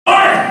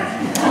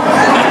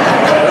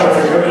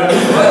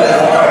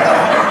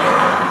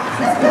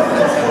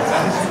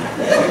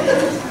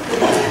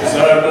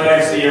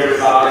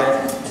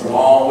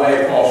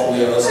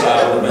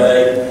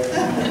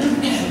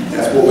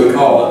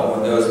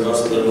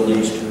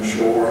Middle Eastern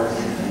shore.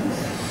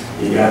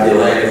 You got the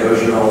Atlantic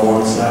Ocean on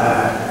one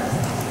side,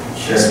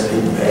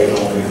 Chesapeake Bay on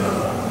the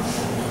other.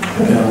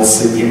 And then we'll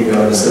see him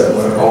go to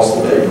settle across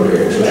the Bay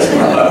Bridge. That's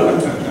my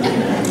boat.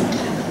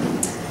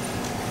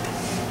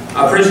 I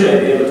appreciate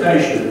the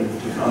invitation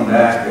to come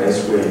back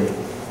as we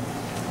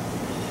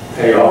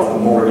pay off the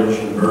mortgage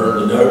and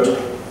burn the note.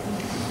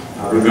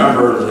 I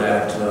remember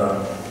that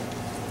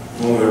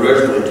when we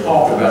originally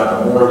talked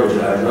about the mortgage,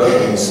 I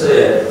jokingly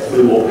said, we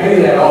will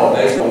pay that off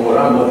based on what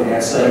I'm looking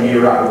at same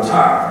year I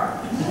retire.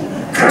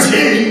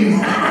 Ka-ching!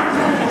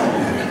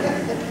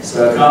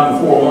 So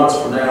come 4 months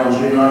from now on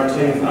June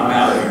 19th, I'm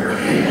out of here.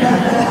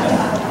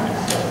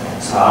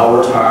 So I'll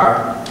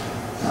retire.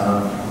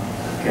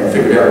 Can't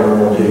figure out what we're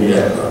going to do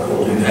yet, but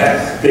we'll do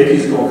that.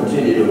 Vicky's going to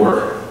continue to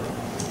work.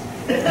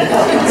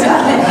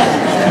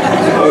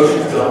 Oh,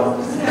 she's gone.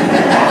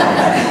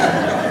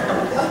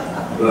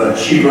 But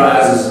she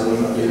rises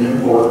in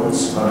importance.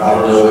 My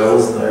daughter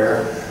Noelle's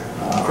there.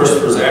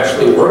 Christopher's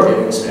actually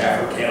working in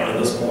Stafford County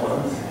this morning.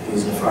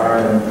 He's a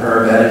fireman,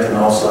 paramedic, and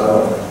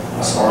also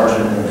a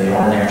sergeant in the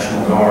Army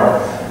National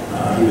Guard.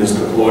 He was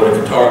deployed to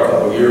Qatar a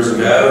couple of years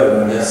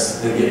ago, and I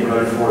guess they're getting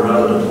ready for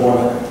another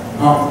deployment.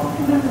 Huh?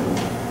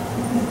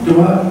 Do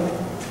what?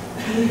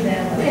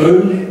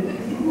 Move?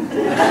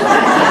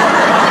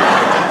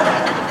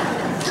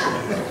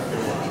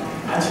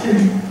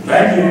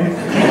 Thank you.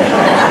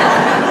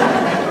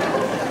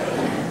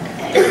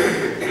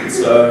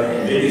 So,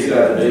 Vicky's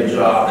got the big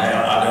job now.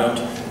 I don't.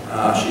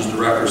 She's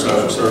Director of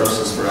Social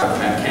Services for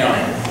Alabama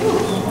County.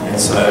 And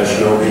so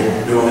she'll be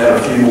doing that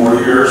a few more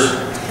years.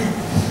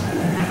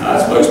 I'm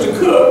supposed to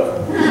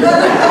cook.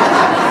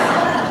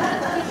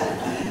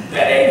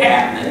 That ain't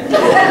happening.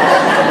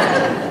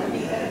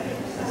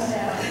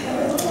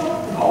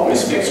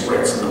 Always fix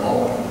bricks in the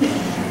morning.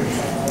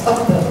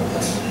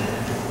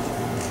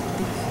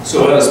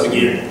 So let us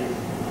begin.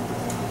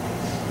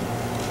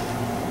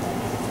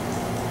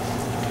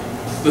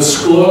 The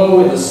glow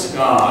in the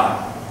sky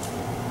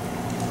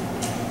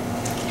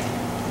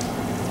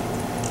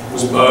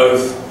was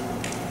both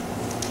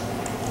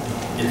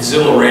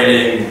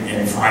exhilarating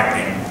and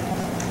frightening.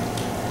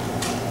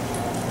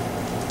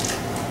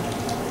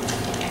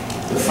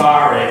 The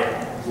fiery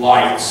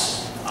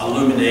lights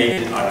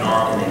illuminated a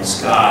darkening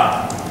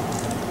sky.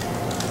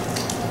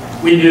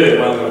 We knew it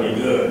wasn't going to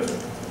be good.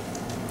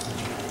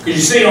 Because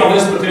you see, on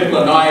this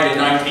particular night in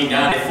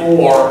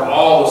 1994,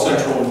 all of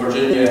Central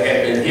Virginia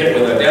had been hit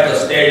with a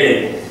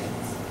devastating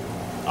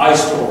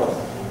ice storm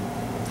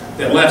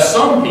that left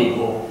some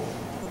people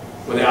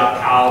without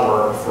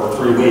power for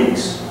 3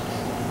 weeks.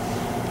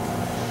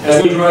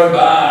 As we drove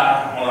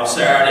by on a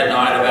Saturday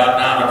night about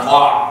 9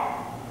 o'clock,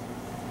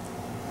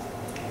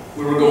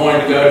 we were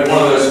going to go to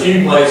one of those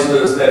few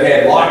places that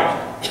had light.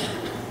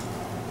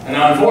 And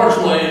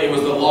unfortunately, it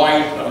was the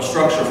light of a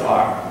structure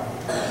fire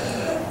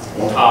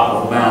on top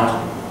of the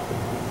mountain.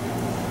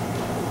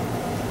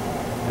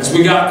 As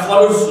we got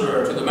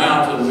closer to the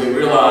mountain, we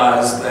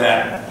realized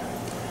that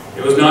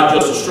it was not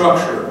just a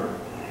structure,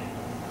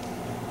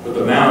 but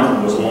the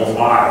mountain was on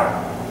fire.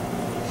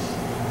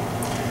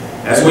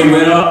 As we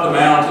went up the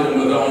mountain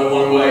with only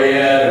one way in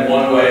and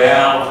one way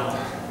out,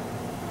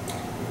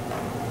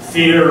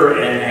 fear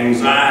and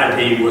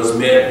anxiety was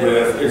met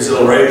with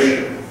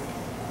exhilaration.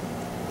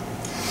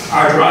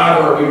 Our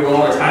driver, we were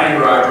on a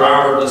tanker, our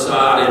driver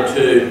decided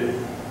to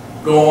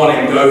go on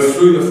and go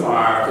through the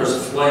fire because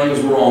the flames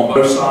were on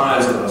both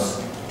sides of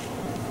us.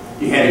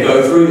 You had to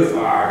go through the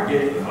fire to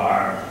get to the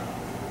fire.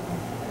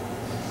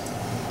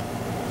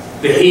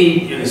 The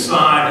heat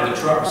inside of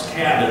the truck's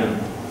cabin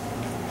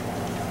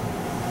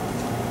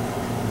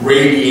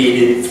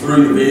radiated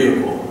through the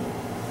vehicle,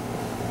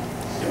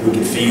 and we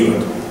could feel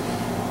it.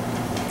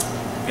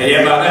 And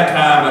yet by that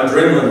time,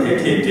 adrenaline had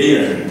kicked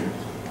in.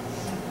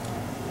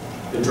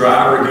 The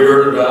driver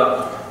geared it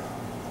up.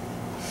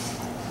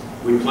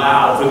 We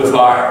plowed through the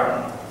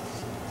fire.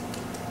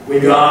 We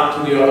got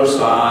to the other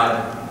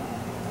side.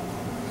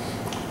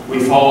 We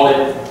fought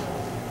it.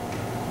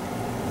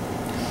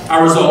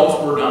 Our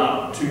results were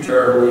not too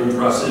terribly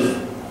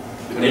impressive.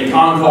 But in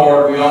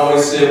Concord, we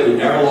always said we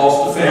never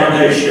lost the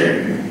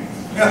foundation.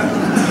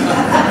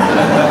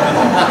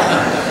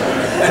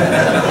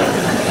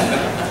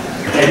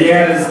 And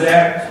yet, as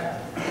that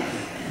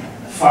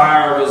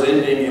fire was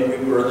ending and we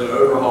were at the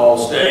overhaul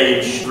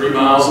stage 3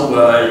 miles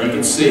away, you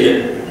could see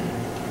it.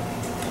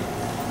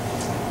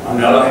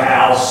 Another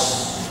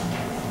house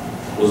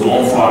was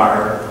on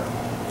fire.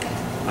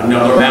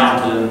 Another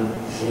mountain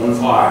was on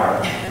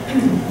fire.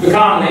 The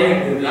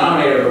common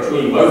denominator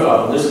between both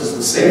of them, this is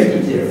the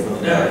safety tip for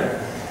the day,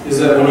 is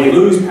that when you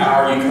lose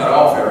power, you cut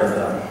off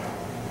everything.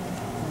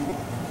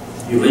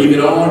 You leave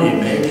it on, you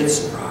may get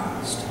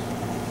surprised.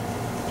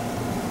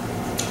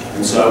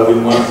 And so we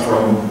went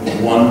from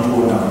one to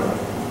another.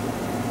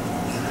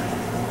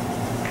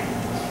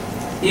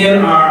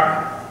 In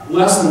our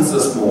lessons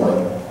this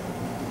morning,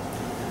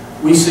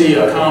 we see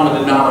a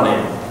common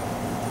denominator,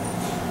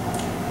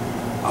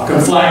 a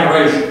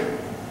conflagration,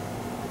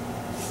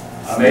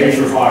 a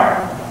major fire.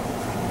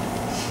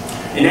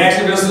 In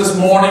Exodus this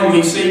morning,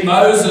 we see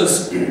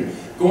Moses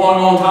going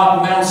on top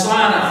of Mount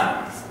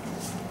Sinai.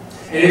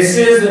 And it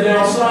says that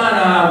Mount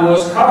Sinai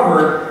was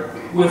covered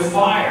with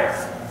fire.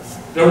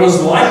 There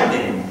was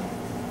lightning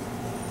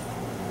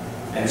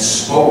and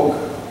smoke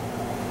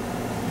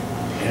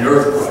and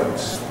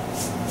earthquakes.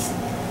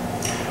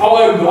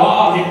 Although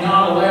God had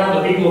not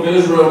allowed the people of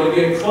Israel to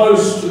get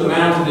close to the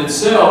mountain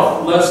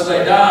itself, lest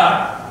they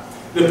die,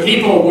 the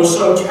people were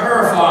so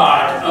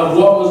terrified of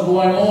what was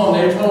going on,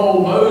 they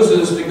told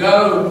Moses to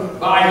go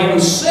by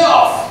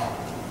himself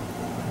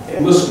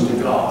and listen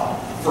to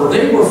God. For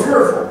they were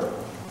fearful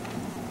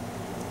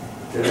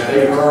that if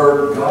they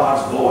heard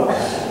God's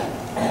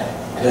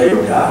voice, they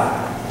would die.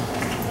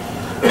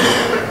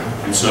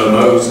 And so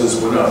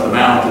Moses went up the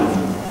mountain.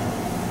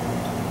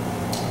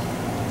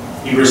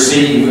 He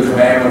received the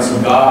commandments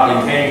of God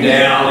and came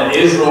down. And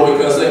Israel,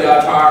 because they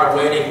got tired of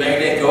waiting,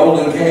 made that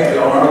golden calf.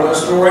 Y'all remember that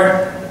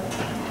story?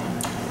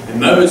 And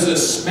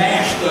Moses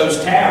smashed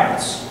those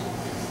tablets.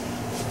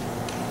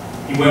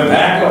 He went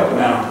back up the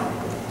mountain.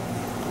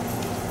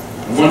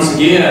 And once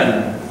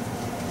again,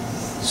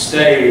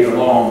 stayed a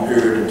long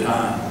period of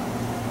time.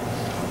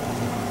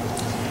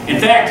 In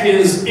fact,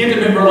 his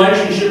intimate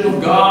relationship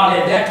with God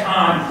at that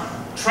time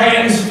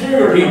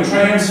transfigured him,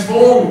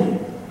 transformed him.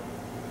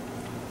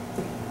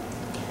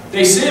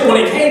 They said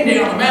when he came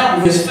down the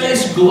mountain, his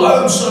face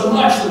glowed so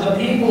much that the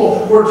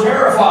people were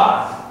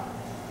terrified.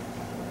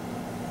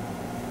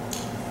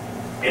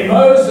 And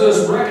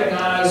Moses,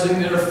 recognizing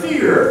their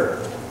fear,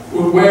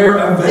 would wear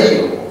a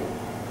veil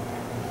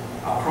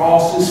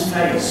across his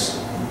face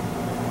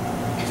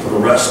for the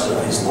rest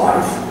of his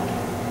life.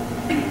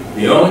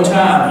 The only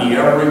time he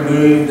ever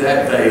removed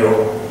that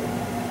veil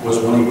was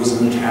when he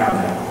was in the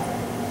tabernacle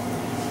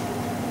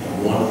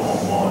and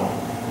one-on-one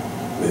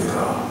with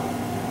God.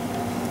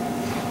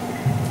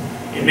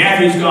 In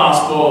Matthew's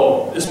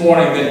Gospel this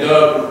morning that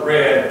Doug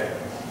read,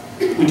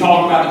 we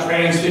talk about the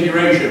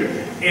Transfiguration.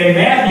 And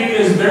Matthew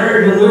is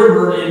very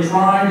deliberate in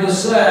trying to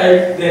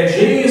say that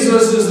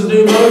Jesus is the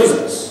new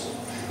Moses,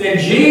 that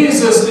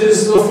Jesus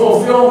is the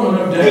fulfillment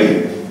of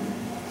David.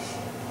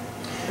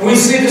 And we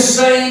see the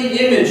same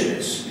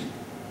images.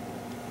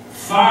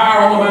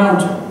 Fire on the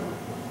mountain,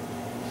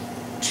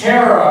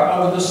 terror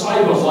of the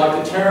disciples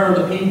like the terror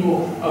the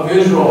people of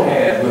Israel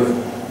had with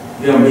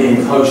them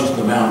being close to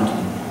the mountain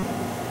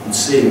and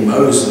seeing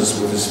Moses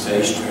with his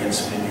face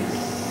transfigured.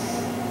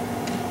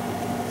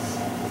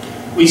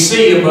 We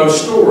see in both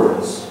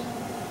stories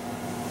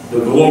the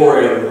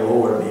glory of the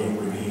Lord being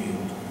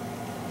revealed.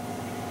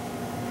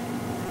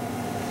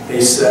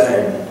 They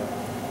say,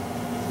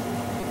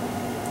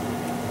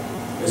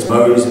 as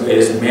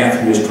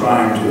Matthew is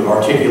trying to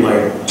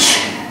articulate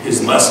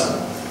his lesson,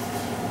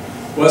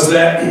 was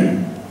that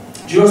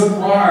just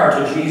prior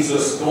to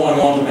Jesus going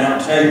on to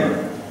Mount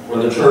Tabor,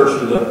 where the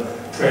Church of the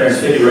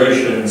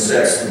Transfiguration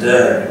sets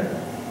today,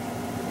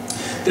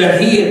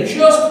 that he had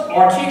just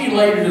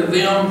articulated to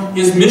them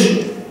his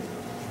mission.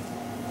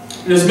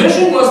 And his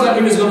mission was that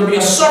he was going to be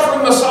a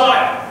suffering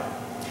Messiah.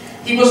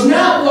 He was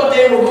not what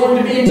they were going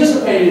to be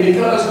anticipating,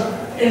 because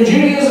in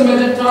Judaism at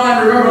that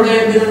time, remember, they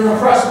had been an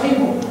oppressed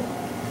people.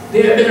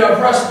 They had been an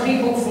oppressed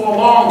people for a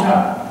long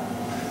time.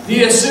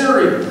 The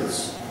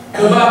Assyrians,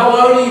 the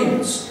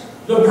Babylonians,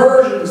 the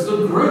Persians,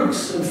 the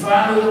Greeks, and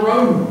finally the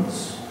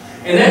Romans.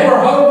 And they were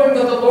hoping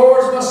that the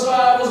Lord's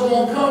Messiah was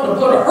going to come to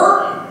put a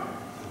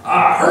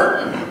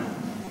hurting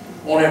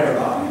on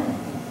everybody.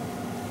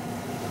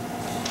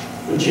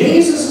 But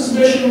Jesus'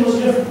 mission was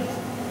different.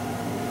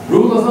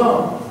 Rule of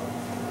thumb.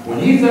 When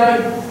you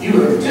think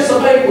you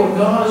anticipate what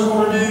God is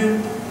going to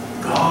do,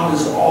 God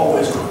is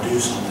always going to do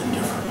something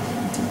different.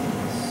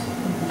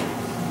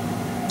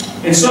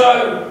 And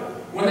so,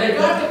 when they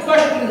got the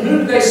question, who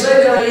did they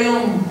say that I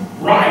am?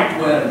 Right,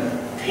 when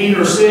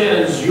Peter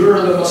says,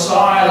 you're the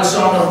Messiah, the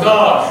Son of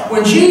God.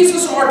 When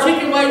Jesus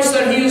articulates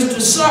that he is to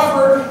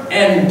suffer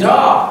and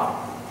die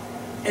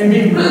and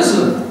be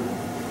risen,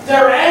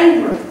 they're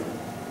angry.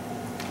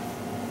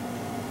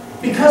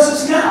 Because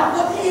it's not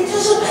what they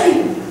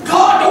anticipated.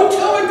 God, don't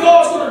tell me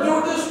God's going to do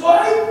it this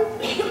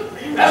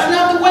way. That's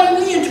not the way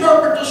we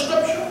interpret the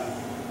Scripture.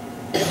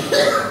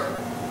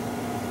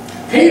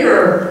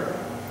 Peter,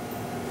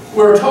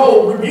 we're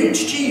told,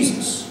 rebukes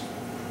Jesus.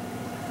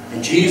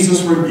 And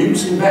Jesus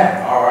rebukes him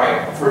back. All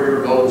right, for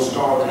your gold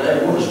star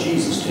today, what does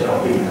Jesus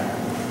tell Peter?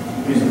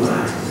 He's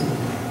like,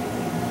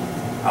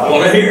 I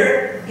want to hear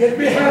it. Get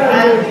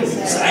behind me.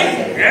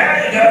 Say,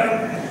 yeah, you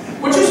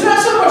know. Which is not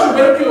so much a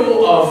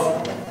ridicule of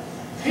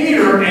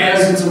Peter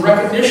as it's a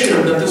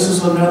recognition that this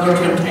is another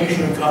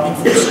temptation coming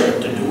from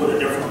Satan to do it a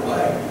different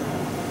way.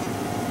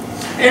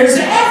 And it's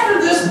after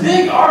this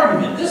big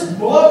argument, this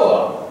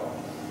blow-up,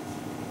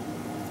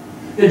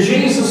 that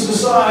Jesus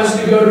decides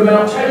to go to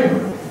Mount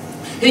Tabor.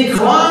 He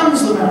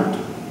climbs the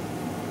mountain.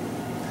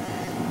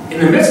 In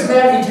the midst of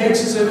that, he takes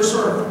his inner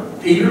circle.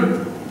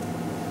 Peter,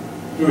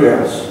 who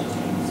else?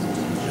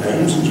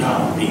 James and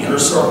John, the inner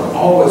circle,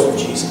 always with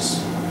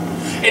Jesus.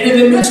 And in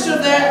the midst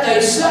of that,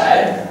 they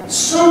said,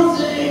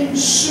 something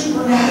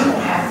supernatural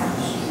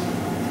happens.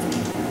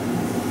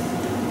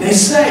 They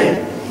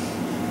say,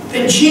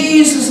 that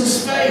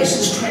Jesus' face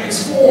is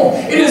transformed.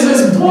 It is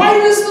as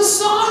bright as the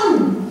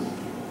sun.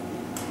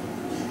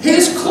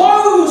 His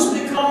clothes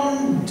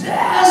become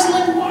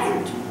dazzling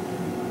white.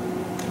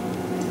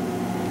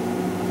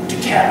 To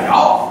cap it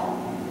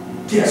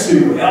off, guess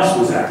who else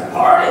was at the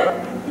party?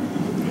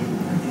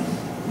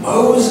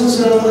 Moses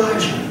and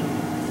Elijah.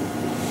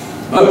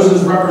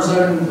 Moses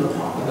representing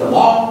the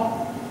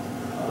law,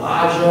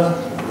 Elijah,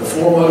 the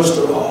foremost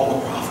of all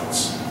the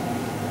prophets.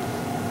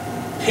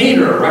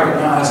 Peter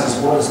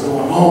recognizes what is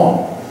going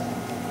on.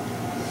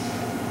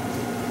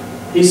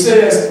 He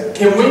says,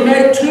 can we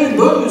make 2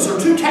 booths or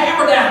 2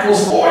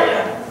 tabernacles for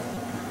you?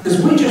 Because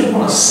we just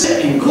want to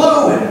sit and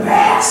glow and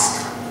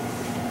bask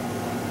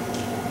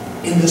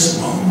in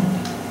this moment.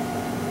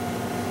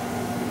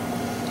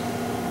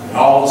 And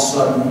all of a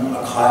sudden,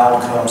 a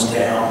cloud comes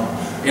down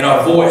in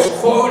a voice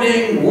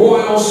quoting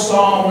Royal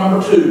Psalm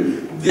number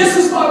 2. This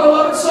is my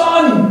beloved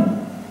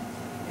Son.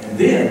 And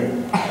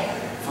then,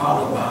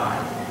 followed by,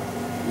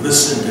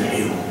 listen to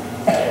him.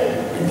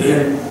 And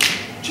then,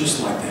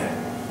 just like that,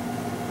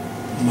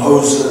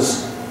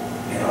 Moses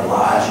and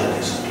Elijah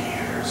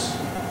disappears.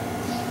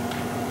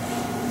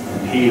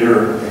 And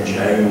Peter and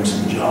James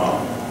and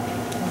John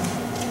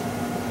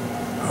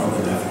are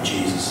only left with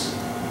Jesus.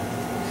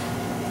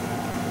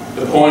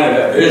 The point of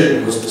that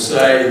vision was to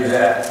say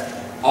that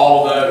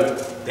although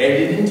they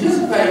didn't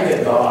anticipate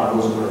that God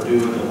was going to do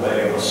it the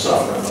way of a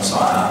suffering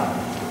Messiah,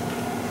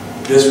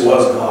 this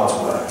was God's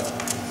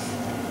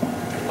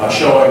way. By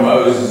showing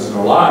Moses and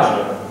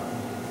Elijah,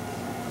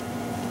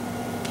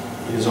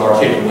 he is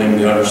articulating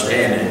the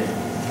understanding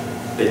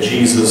that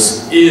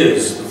Jesus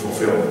is the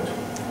fulfillment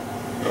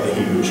of the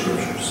Hebrew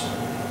Scriptures.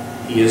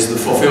 He is the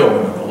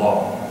fulfillment of the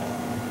law.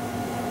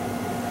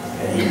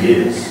 And he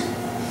is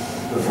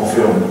the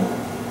fulfillment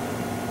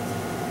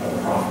of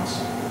the prophets.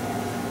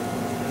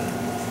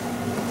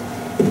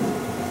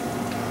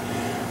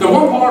 The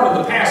one part of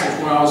the passage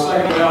when I was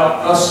thinking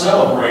about us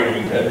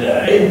celebrating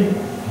today,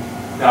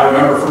 I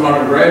remember from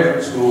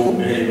undergraduate school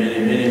many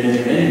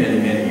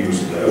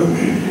years ago,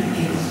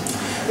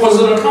 was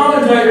that a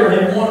commentator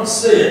had once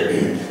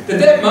said that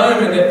that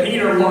moment that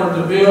Peter wanted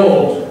to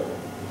build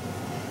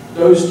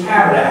those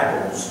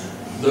tabernacles,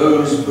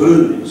 those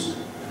booths,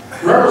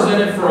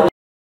 represented for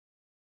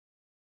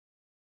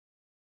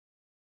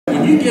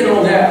when you get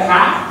on that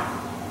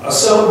high, a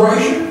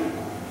celebration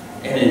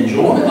and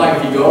enjoyment, like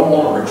if you go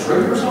on a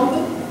retreat or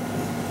something,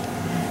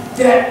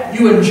 that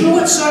you enjoy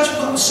it so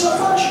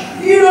much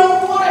you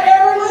don't want to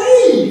ever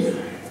leave.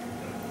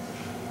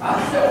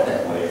 I felt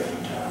that way a few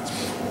times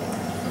before.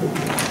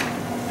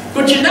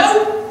 But you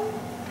know,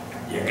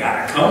 you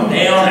got to come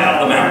down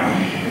out of the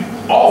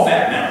mountain, off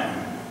that mountain.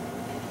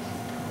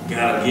 You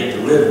got to get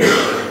to living.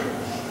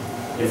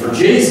 And for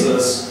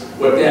Jesus,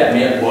 what that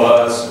meant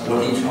was what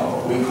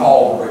we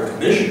call the Great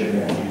Commission in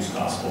Matthew's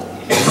Gospel.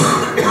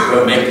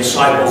 Go make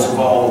disciples of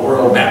all the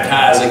world,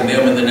 baptizing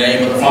them in the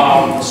name of the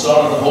Father, the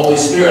Son, and the Holy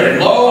Spirit. And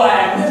lo, I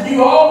am with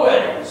you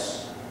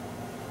always.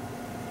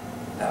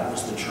 That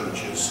was the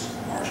church's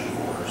marching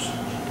orders.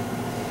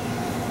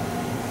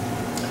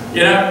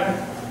 You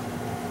know,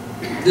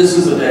 this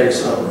is a day to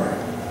celebrate.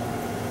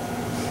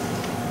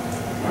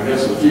 I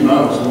guess in a few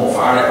moments I'm going to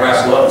fire that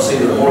rascal up and see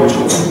the Holy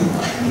Spirit.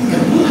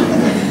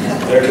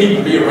 They're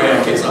keeping me around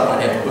in case I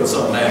might have to put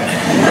something out.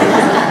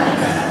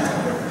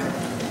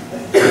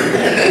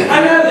 I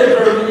know that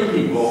there are many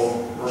people,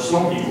 or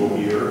some people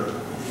here,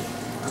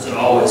 as it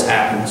always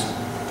happens,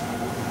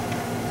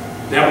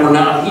 that were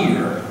not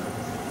here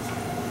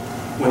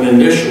when the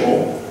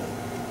initial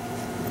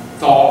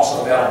thoughts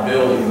about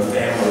building the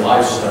Family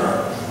Life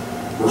Center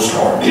were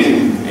started.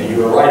 And you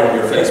were right on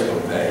your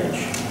Facebook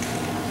page.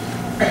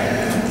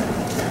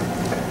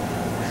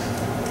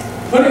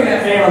 Putting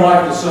that Family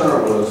Life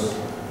Center was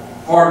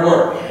hard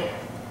work.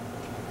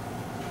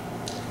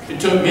 It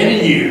took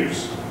many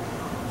years.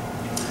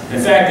 In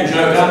fact, the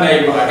joke I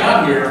made when I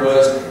got here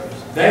was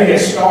they had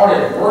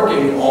started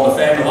working on the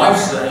Family Life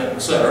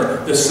Center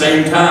the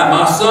same time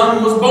my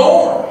son was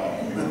born.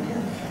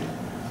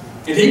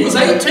 And he was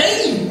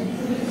 18.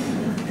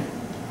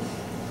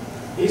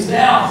 He's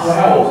now,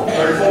 how old?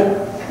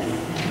 34?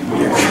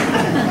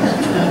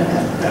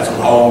 That's a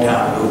long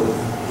time ago.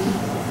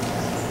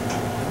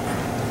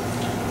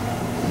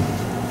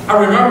 I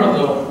remember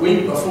the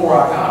week before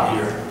I got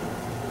here,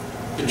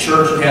 the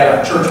church had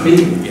a church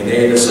meeting, and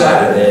they had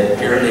decided that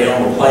pared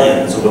down the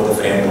plans of what the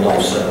Family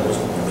Life Center was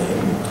going to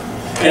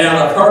be. And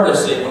out of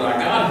courtesy, when I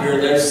got here,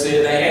 they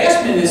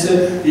asked me, they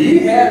said, do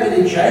you have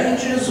any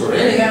changes or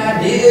any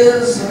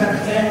ideas about the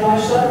Family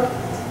Life Center?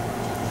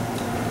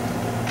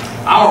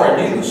 I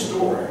already knew the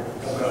story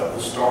about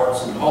the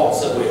starts and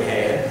halts that we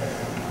had.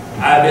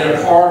 I've been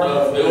a part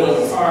of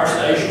building a fire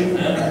station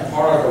and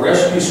part of a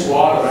rescue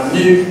squad, and I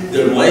knew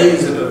the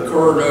delays that had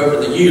occurred over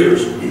the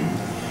years.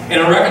 And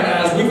I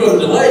recognized we were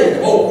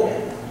delayed more.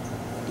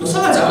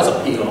 Besides, I was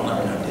a peon,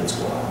 I did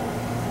squad.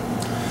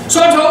 So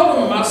I told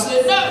them, I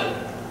said, no.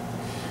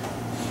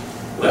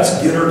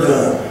 Let's get her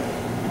done.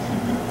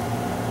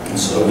 And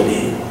so we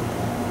did.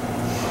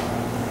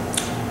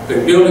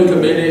 The building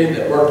committee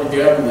that worked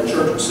together, and the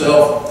church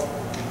itself,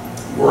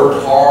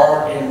 worked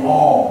hard and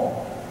long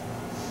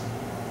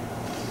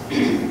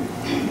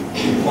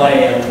to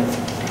plan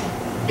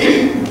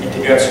and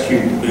to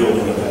execute the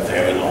building of that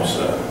family law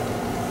center.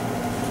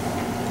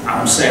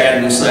 I'm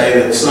sad to say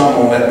that some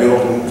on that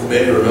building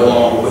committee are no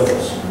longer with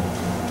us.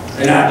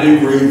 And I do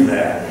grieve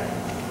that.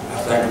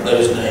 I think of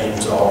those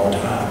names all the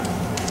time.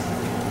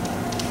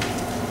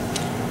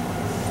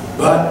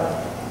 But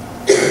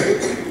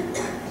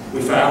we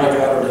finally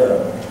got it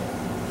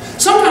done.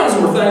 Sometimes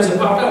there were things that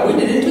popped up we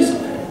didn't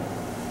anticipate.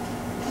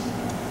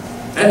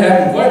 That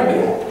happened quite a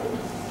bit.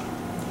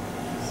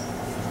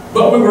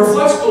 But we were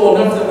flexible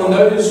enough that when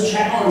those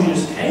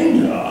challenges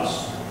came to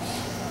us,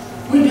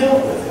 we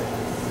dealt with it.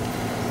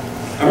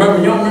 I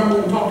remember, y'all remember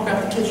when we talked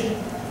about the kitchen?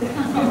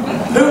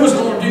 Who was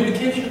going to do the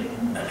kitchen?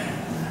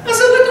 I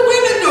said, let the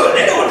women do it.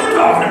 They know what they're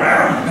talking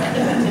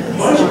about.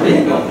 What is your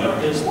going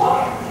to do this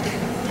why?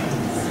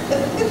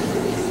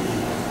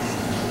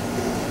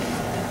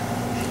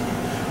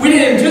 We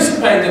didn't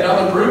anticipate that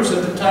other groups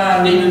at the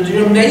time needed a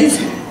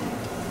gymnasium.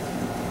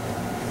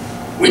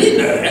 We didn't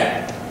know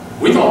that.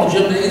 We thought the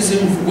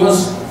gymnasium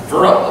was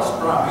for us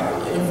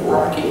primarily and for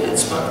our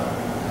kids, but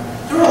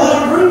there were a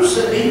lot of groups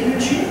that needed a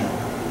gym.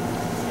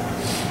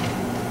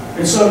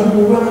 And so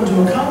we were willing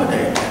to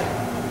accommodate that.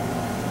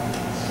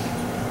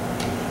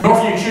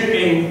 Northview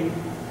Shipping,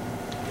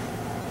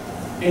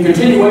 in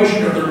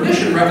continuation of their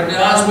mission,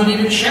 recognized we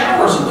needed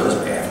showers in those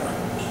bathrooms.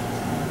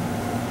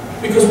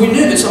 Because we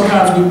knew that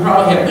sometimes we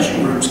probably had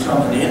mission groups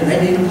coming in and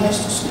they needed a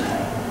place to stay.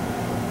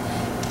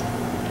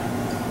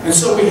 And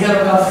so we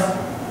had enough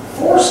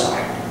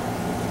foresight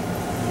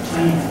to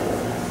plan for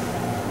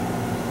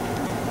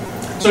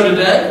it. So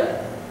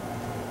today,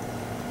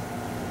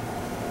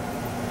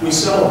 we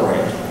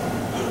celebrate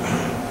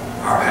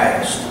our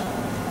past.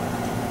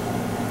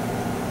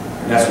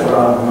 And that's what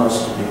I want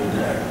us to do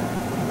today.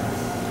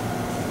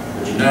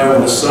 But you know,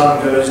 when the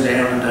sun goes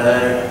down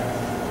today,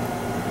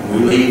 and we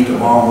leave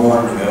tomorrow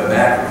morning to go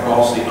back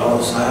across the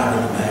other side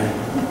of the mountain,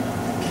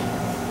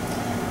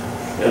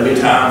 there'll be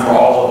time for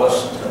all of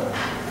us to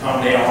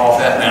come down off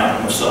that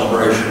mountain of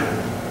celebration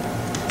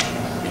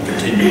and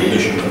continue the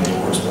mission of the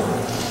Lord's work.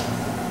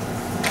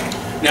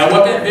 Now,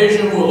 what that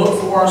vision will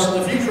look for us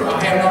in the future,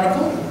 I have not a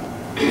clue.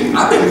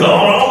 I've been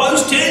gone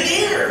almost 10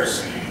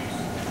 years.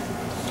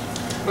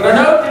 But I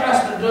know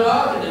Pastor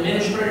Doug and the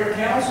Administrative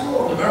Council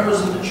or the members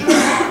of the church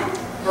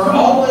are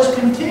always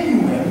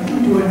continuing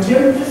to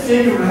attempt to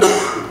figure out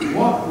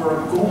what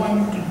we're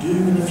going to do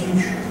in the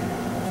future.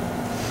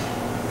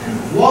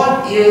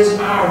 What is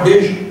our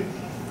vision?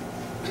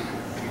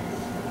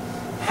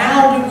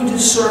 How do we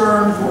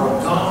discern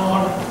where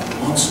God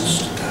wants us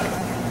to go?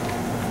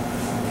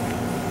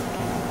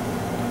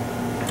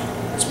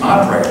 It's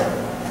my prayer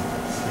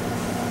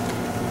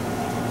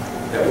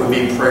that we'll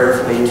be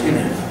prayerfully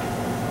attentive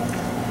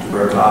to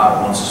where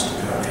God wants us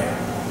to go now.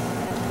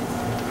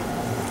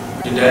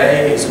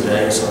 Today is a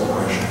day of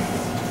celebration.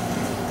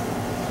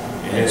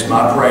 And it's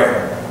my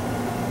prayer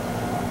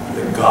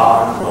that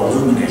God will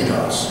illuminate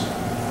us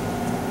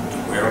to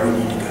where we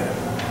need to go.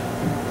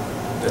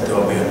 That there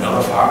will be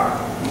another fire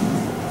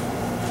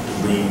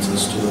that leads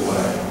us to the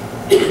way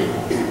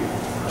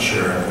of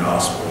sharing the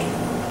gospel.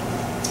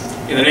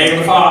 In the name of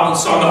the Father, and the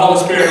Son, and the Holy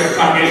Spirit, the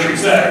congregation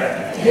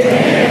say,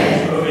 Amen.